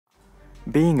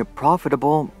Being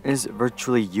profitable is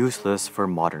virtually useless for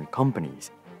modern companies.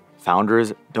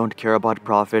 Founders don't care about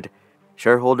profit,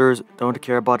 shareholders don't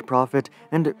care about profit,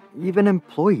 and even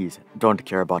employees don't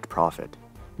care about profit.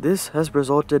 This has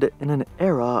resulted in an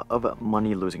era of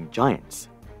money-losing giants.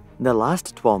 In the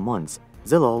last 12 months,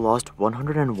 Zillow lost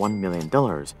 $101 million,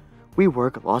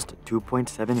 WeWork lost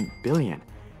 $2.7 billion,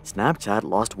 Snapchat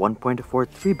lost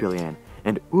 $1.43 billion,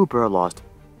 and Uber lost,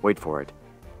 wait for it,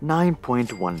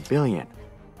 $9.1 billion.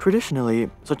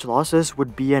 Traditionally, such losses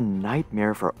would be a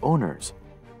nightmare for owners.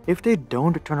 If they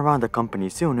don't turn around the company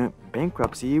soon,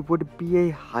 bankruptcy would be a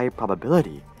high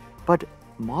probability. But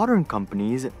modern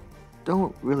companies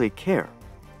don't really care.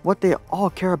 What they all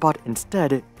care about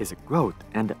instead is growth,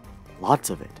 and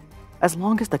lots of it. As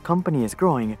long as the company is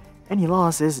growing, any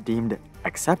loss is deemed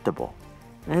acceptable.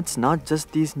 It's not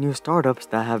just these new startups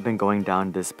that have been going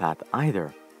down this path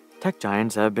either. Tech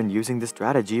giants have been using this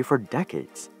strategy for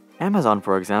decades. Amazon,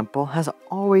 for example, has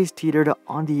always teetered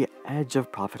on the edge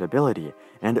of profitability,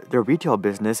 and their retail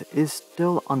business is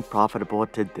still unprofitable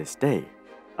to this day.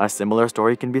 A similar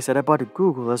story can be said about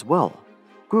Google as well.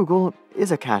 Google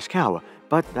is a cash cow,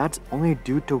 but that's only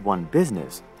due to one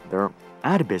business, their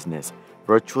ad business.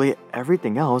 Virtually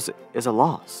everything else is a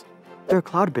loss. Their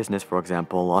cloud business, for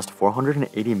example, lost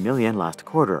 $480 million last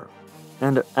quarter.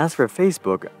 And as for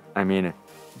Facebook,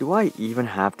 do I even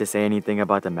have to say anything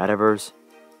about the metaverse?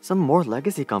 Some more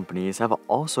legacy companies have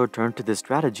also turned to this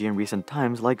strategy in recent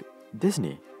times, like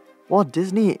Disney. While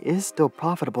Disney is still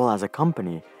profitable as a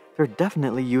company, they're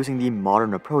definitely using the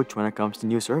modern approach when it comes to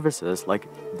new services like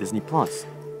Disney+.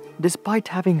 Despite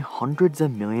having hundreds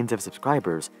of millions of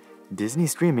subscribers, Disney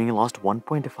streaming lost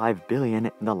 $1.5 billion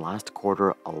in the last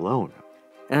quarter alone.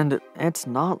 And it's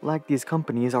not like these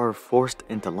companies are forced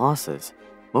into losses.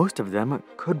 Most of them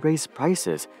could raise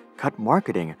prices, cut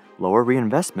marketing, lower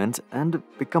reinvestments, and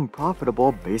become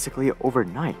profitable basically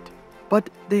overnight. But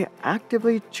they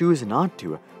actively choose not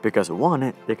to because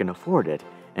 1, they can afford it,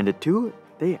 and 2,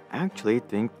 they actually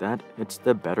think that it's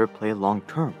the better play long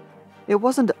term. It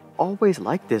wasn't always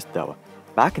like this though.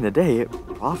 Back in the day,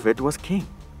 profit was king.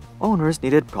 Owners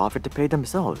needed profit to pay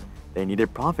themselves, they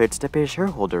needed profits to pay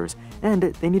shareholders, and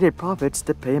they needed profits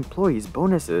to pay employees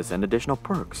bonuses and additional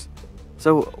perks.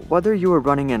 So whether you were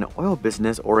running an oil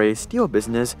business or a steel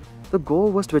business, the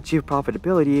goal was to achieve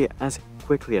profitability as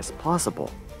quickly as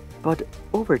possible. But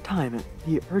over time,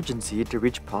 the urgency to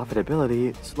reach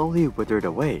profitability slowly withered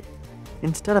away.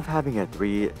 Instead of having a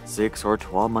 3, 6, or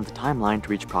 12-month timeline to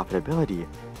reach profitability,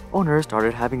 owners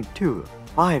started having 2,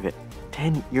 5,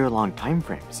 10-year-long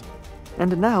timeframes.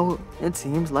 And now, it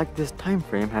seems like this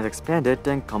timeframe has expanded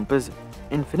to encompass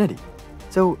infinity.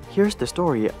 So here's the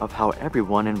story of how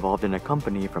everyone involved in a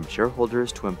company, from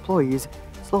shareholders to employees,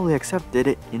 slowly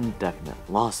accepted indefinite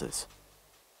losses.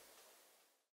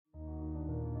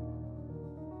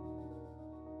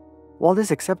 While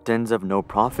this acceptance of no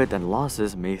profit and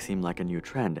losses may seem like a new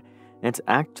trend, it's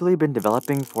actually been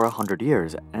developing for 100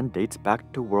 years and dates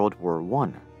back to World War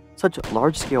I. Such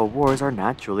large-scale wars are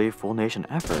naturally full-nation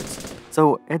efforts,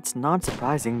 so it's not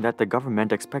surprising that the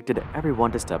government expected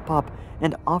everyone to step up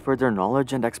and offer their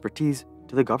knowledge and expertise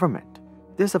to the government.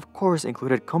 This, of course,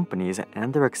 included companies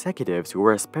and their executives, who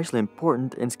were especially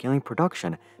important in scaling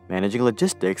production, managing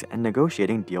logistics, and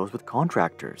negotiating deals with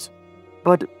contractors.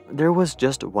 But there was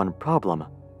just one problem.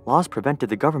 Laws prevented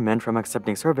the government from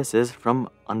accepting services from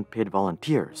unpaid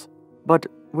volunteers. But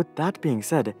with that being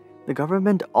said, the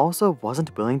government also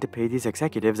wasn't willing to pay these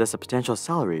executives a substantial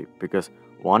salary because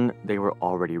 1, they were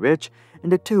already rich,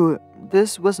 and 2,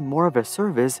 this was more of a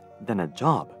service than a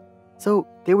job. So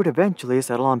they would eventually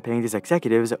settle on paying these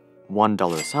executives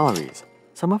 $1 salaries.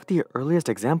 Some of the earliest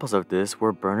examples of this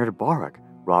were Bernard Baruch,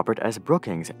 Robert S.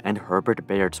 Brookings, and Herbert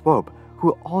Bayard Swope,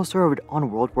 who all served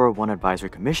on World War I advisory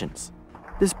commissions.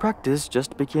 This practice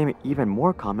just became even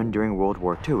more common during World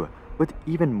War II, with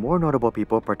even more notable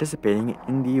people participating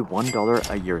in the $1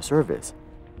 a year service.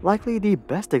 Likely the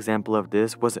best example of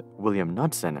this was William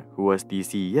Knudsen, who was the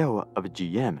CEO of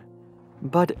GM.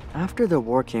 But after the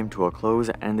war came to a close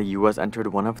and the US entered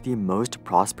one of the most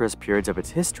prosperous periods of its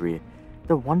history,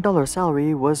 the $1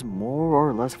 salary was more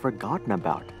or less forgotten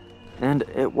about. And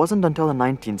it wasn't until the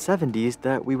 1970s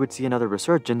that we would see another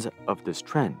resurgence of this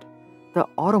trend. The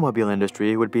automobile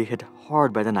industry would be hit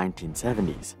hard by the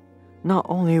 1970s. Not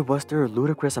only was there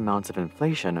ludicrous amounts of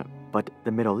inflation, but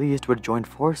the Middle East would join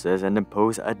forces and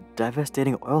impose a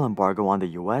devastating oil embargo on the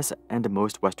US and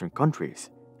most Western countries.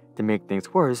 To make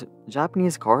things worse,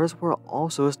 Japanese cars were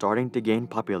also starting to gain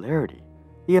popularity.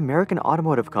 The American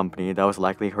automotive company that was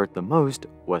likely hurt the most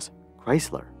was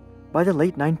Chrysler. By the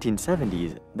late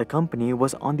 1970s, the company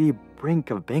was on the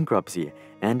brink of bankruptcy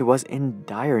and was in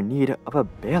dire need of a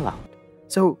bailout.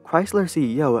 So Chrysler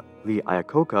CEO Lee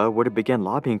Iacocca would begin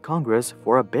lobbying Congress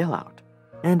for a bailout.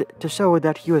 And to show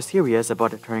that he was serious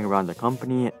about turning around the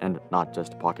company and not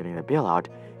just pocketing the bailout,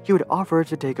 he would offer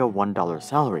to take a $1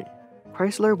 salary.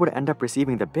 Chrysler would end up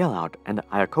receiving the bailout, and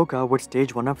Iacocca would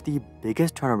stage one of the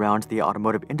biggest turnarounds the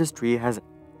automotive industry has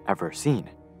ever seen.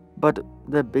 But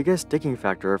the biggest sticking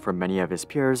factor for many of his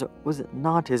peers was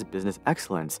not his business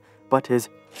excellence, but his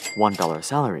 $1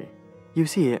 salary. You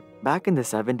see, back in the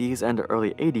 70s and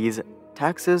early 80s,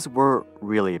 taxes were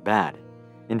really bad.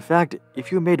 In fact,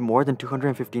 if you made more than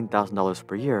 $215,000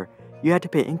 per year, you had to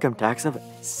pay income tax of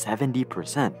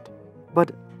 70%.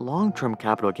 But long-term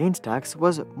capital gains tax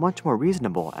was much more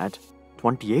reasonable at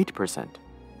 28%.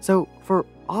 So, for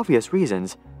obvious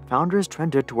reasons, founders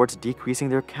trended towards decreasing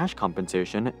their cash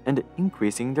compensation and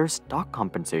increasing their stock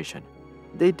compensation.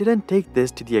 They didn't take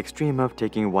this to the extreme of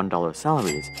taking $1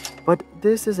 salaries, but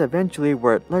this is eventually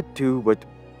where it led to with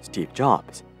Steve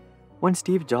Jobs. When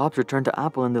Steve Jobs returned to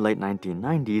Apple in the late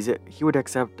 1990s, he would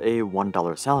accept a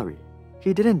 $1 salary.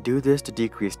 He didn't do this to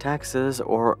decrease taxes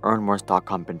or earn more stock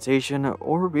compensation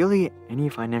or really any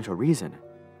financial reason.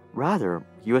 Rather,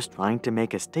 he was trying to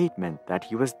make a statement that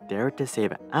he was there to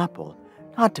save Apple,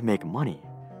 not to make money.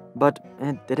 But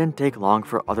it didn't take long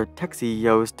for other tech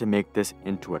CEOs to make this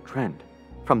into a trend.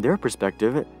 From their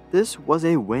perspective, this was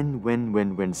a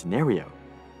win-win-win-win scenario.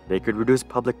 They could reduce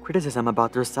public criticism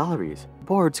about their salaries.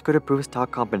 Boards could approve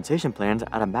stock compensation plans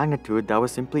at a magnitude that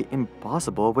was simply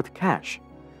impossible with cash.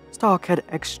 Stock had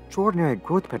extraordinary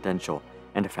growth potential,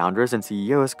 and founders and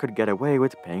CEOs could get away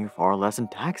with paying far less in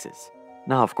taxes.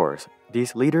 Now, of course,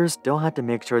 these leaders still had to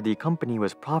make sure the company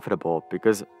was profitable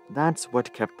because that's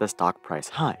what kept the stock price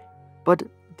high. But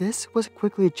this was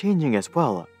quickly changing as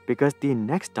well because the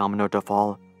next domino to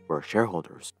fall were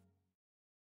shareholders.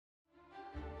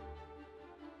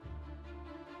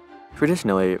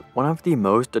 Traditionally, one of the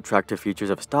most attractive features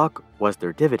of stock was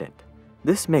their dividend.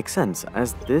 This makes sense,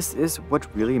 as this is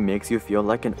what really makes you feel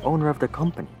like an owner of the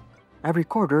company. Every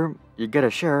quarter, you get a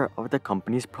share of the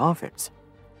company's profits.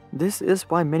 This is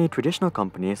why many traditional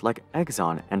companies like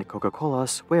Exxon and Coca-Cola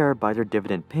swear by their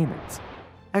dividend payments.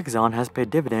 Exxon has paid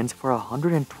dividends for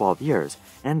 112 years,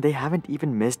 and they haven't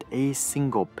even missed a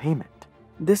single payment.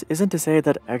 This isn't to say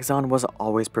that Exxon was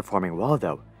always performing well,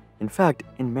 though. In fact,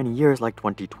 in many years like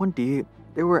 2020,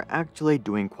 they were actually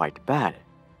doing quite bad.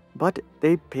 But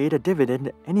they paid a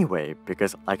dividend anyway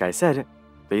because, like I said,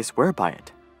 they swear by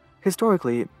it.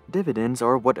 Historically, dividends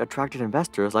are what attracted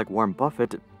investors like Warren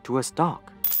Buffett to a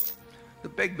stock. The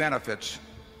big benefits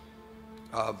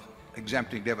of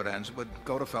exempting dividends would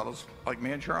go to fellows like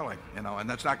me and Charlie, and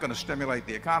that's not going to stimulate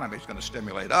the economy, it's going to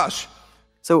stimulate us.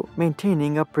 So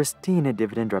maintaining a pristine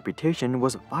dividend reputation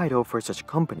was vital for such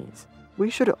companies. We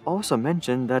should also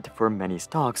mention that for many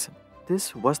stocks,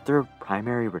 this was their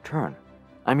primary return.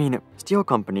 I mean, steel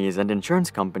companies and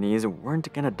insurance companies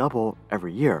weren't gonna double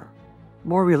every year.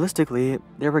 More realistically,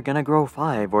 they were gonna grow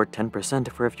 5 or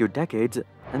 10% for a few decades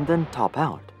and then top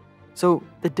out. So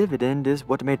the dividend is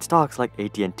what made stocks like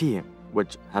AT&T,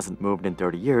 which hasn't moved in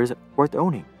 30 years, worth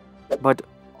owning. But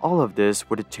all of this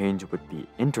would change with the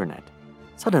internet.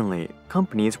 Suddenly,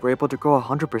 companies were able to grow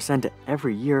 100%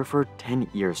 every year for 10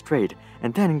 years straight,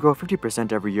 and then grow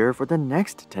 50% every year for the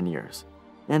next 10 years.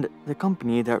 And the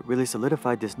company that really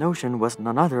solidified this notion was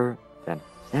none other than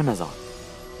Amazon.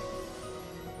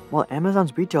 While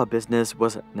Amazon's retail business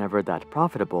was never that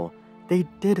profitable, they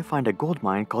did find a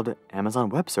goldmine called Amazon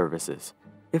Web Services.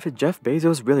 If Jeff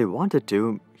Bezos really wanted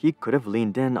to, he could have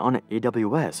leaned in on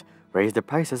AWS, raised the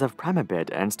prices of Prime a bit,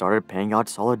 and started paying out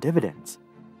solid dividends.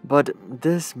 But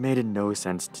this made no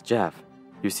sense to Jeff.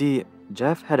 You see,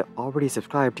 Jeff had already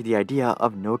subscribed to the idea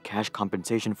of no cash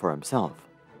compensation for himself.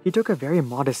 He took a very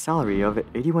modest salary of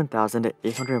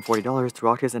 $81,840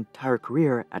 throughout his entire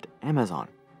career at Amazon.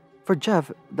 For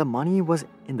Jeff, the money was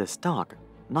in the stock,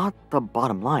 not the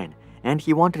bottom line, and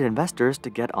he wanted investors to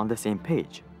get on the same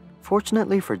page.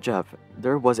 Fortunately for Jeff,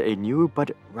 there was a new but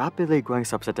rapidly growing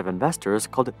subset of investors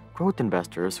called growth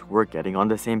investors who were getting on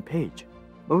the same page.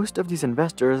 Most of these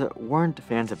investors weren't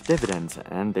fans of dividends,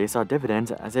 and they saw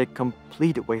dividends as a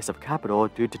complete waste of capital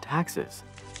due to taxes.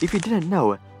 If you didn't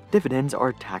know, dividends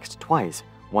are taxed twice,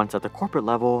 once at the corporate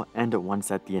level and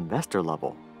once at the investor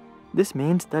level. This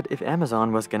means that if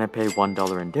Amazon was gonna pay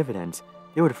 $1 in dividends,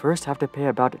 they would first have to pay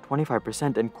about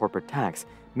 25% in corporate tax,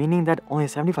 meaning that only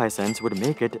 75 cents would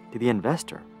make it to the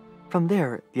investor. From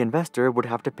there, the investor would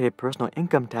have to pay personal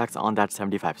income tax on that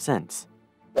 75 cents.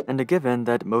 And given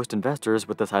that most investors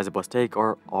with a sizable stake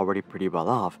are already pretty well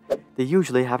off, they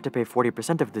usually have to pay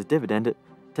 40% of this dividend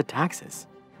to taxes.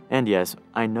 And yes,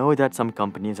 I know that some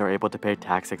companies are able to pay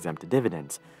tax-exempt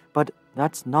dividends, but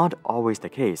that's not always the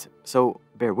case, so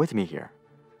bear with me here.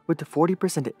 With the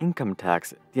 40% income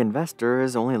tax, the investor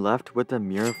is only left with a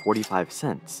mere 45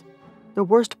 cents. The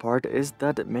worst part is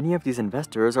that many of these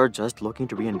investors are just looking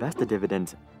to reinvest the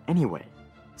dividends anyway.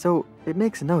 So it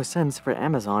makes no sense for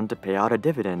Amazon to pay out a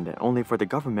dividend only for the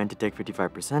government to take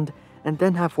 55% and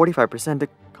then have 45%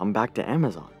 come back to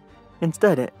Amazon.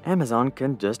 Instead, Amazon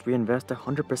can just reinvest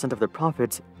 100% of the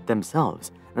profits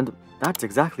themselves, and that's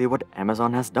exactly what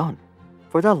Amazon has done.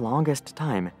 For the longest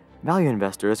time, value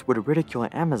investors would ridicule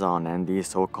Amazon and the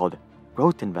so-called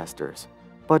growth investors.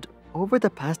 But over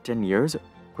the past 10 years,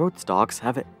 growth stocks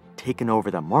have taken over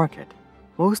the market.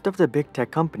 Most of the big tech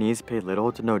companies pay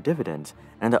little to no dividends,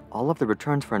 and all of the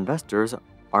returns for investors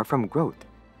are from growth.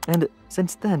 And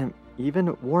since then,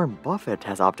 even Warren Buffett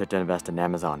has opted to invest in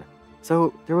Amazon.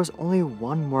 So there was only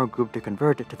one more group to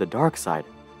convert to the dark side: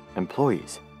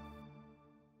 employees.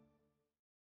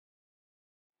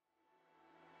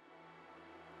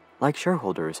 Like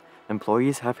shareholders,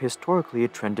 employees have historically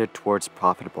trended towards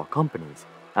profitable companies.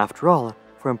 After all,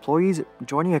 for employees,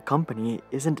 joining a company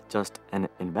isn't just an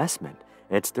investment,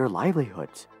 it's their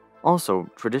livelihoods. Also,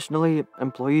 traditionally,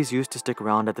 employees used to stick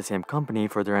around at the same company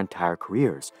for their entire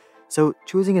careers, so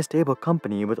choosing a stable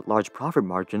company with large profit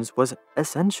margins was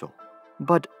essential.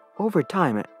 But over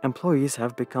time, employees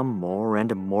have become more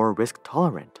and more risk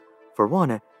tolerant. For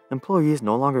one, employees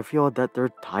no longer feel that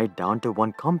they're tied down to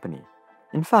one company.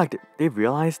 In fact, they've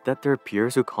realized that their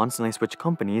peers who constantly switch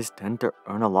companies tend to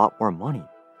earn a lot more money.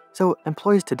 So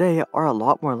employees today are a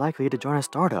lot more likely to join a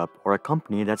startup or a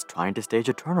company that's trying to stage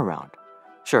a turnaround.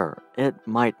 Sure, it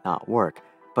might not work,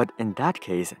 but in that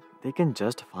case, they can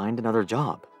just find another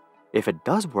job. If it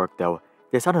does work though,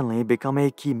 they suddenly become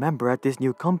a key member at this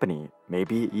new company,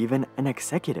 maybe even an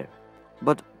executive.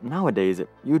 But nowadays,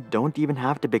 you don't even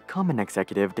have to become an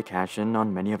executive to cash in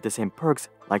on many of the same perks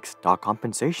like stock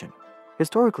compensation.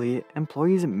 Historically,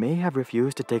 employees may have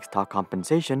refused to take stock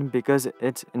compensation because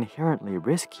it's inherently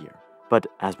riskier. But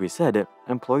as we said,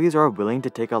 employees are willing to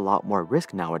take a lot more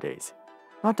risk nowadays.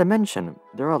 Not to mention,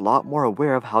 they're a lot more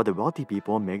aware of how the wealthy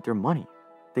people make their money.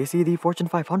 They see the Fortune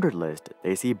 500 list,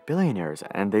 they see billionaires,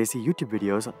 and they see YouTube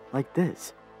videos like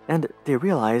this. And they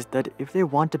realize that if they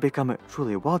want to become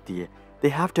truly wealthy, they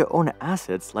have to own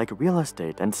assets like real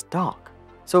estate and stock.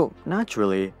 So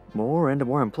naturally, more and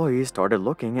more employees started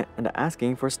looking and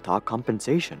asking for stock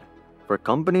compensation. For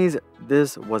companies,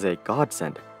 this was a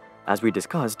godsend. As we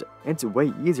discussed, it's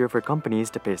way easier for companies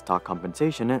to pay stock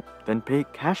compensation than pay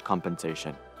cash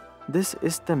compensation. This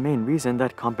is the main reason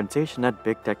that compensation at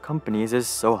big tech companies is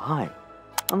so high.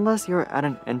 Unless you're at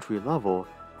an entry level,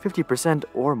 50%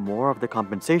 or more of the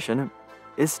compensation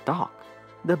is stock.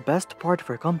 The best part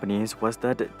for companies was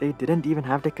that they didn't even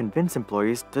have to convince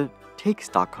employees to take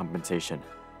stock compensation.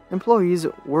 Employees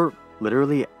were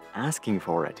literally asking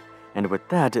for it, and with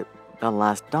that, the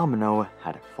last domino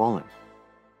had fallen.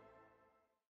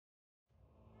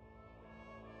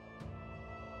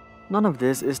 None of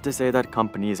this is to say that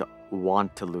companies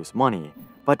want to lose money,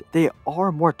 but they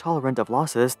are more tolerant of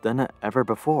losses than ever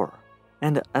before.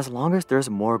 And as long as there's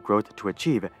more growth to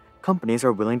achieve, companies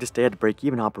are willing to stay at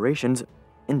break-even operations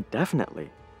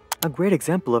indefinitely. A great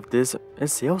example of this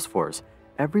is Salesforce.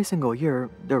 Every single year,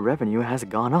 their revenue has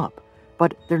gone up,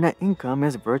 but their net income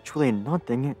is virtually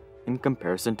nothing in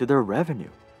comparison to their revenue.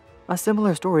 A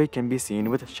similar story can be seen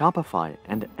with Shopify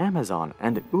and Amazon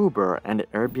and Uber and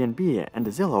Airbnb and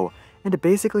Zillow and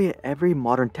basically every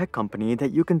modern tech company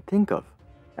that you can think of.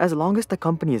 As long as the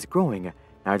company is growing,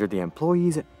 neither the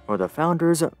employees nor the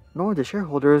founders nor the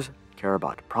shareholders care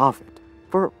about profit.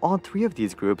 For all three of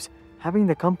these groups, having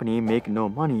the company make no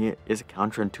money is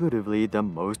counterintuitively the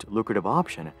most lucrative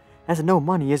option, as no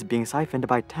money is being siphoned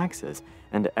by taxes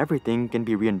and everything can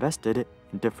be reinvested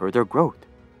into further growth.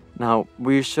 Now,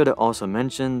 we should also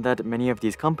mention that many of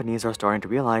these companies are starting to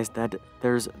realize that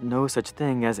there's no such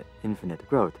thing as infinite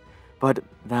growth, but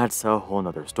that's a whole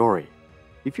nother story.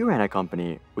 If you ran a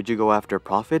company, would you go after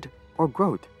profit or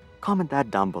growth? Comment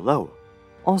that down below.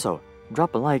 Also,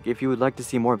 drop a like if you would like to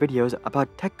see more videos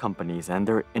about tech companies and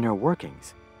their inner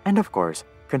workings. And of course,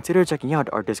 consider checking out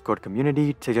our Discord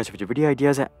community to suggest future video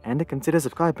ideas and consider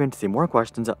subscribing to see more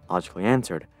questions logically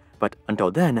answered. But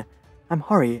until then, I'm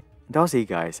Hari, and I'll see you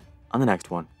guys on the next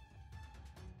one.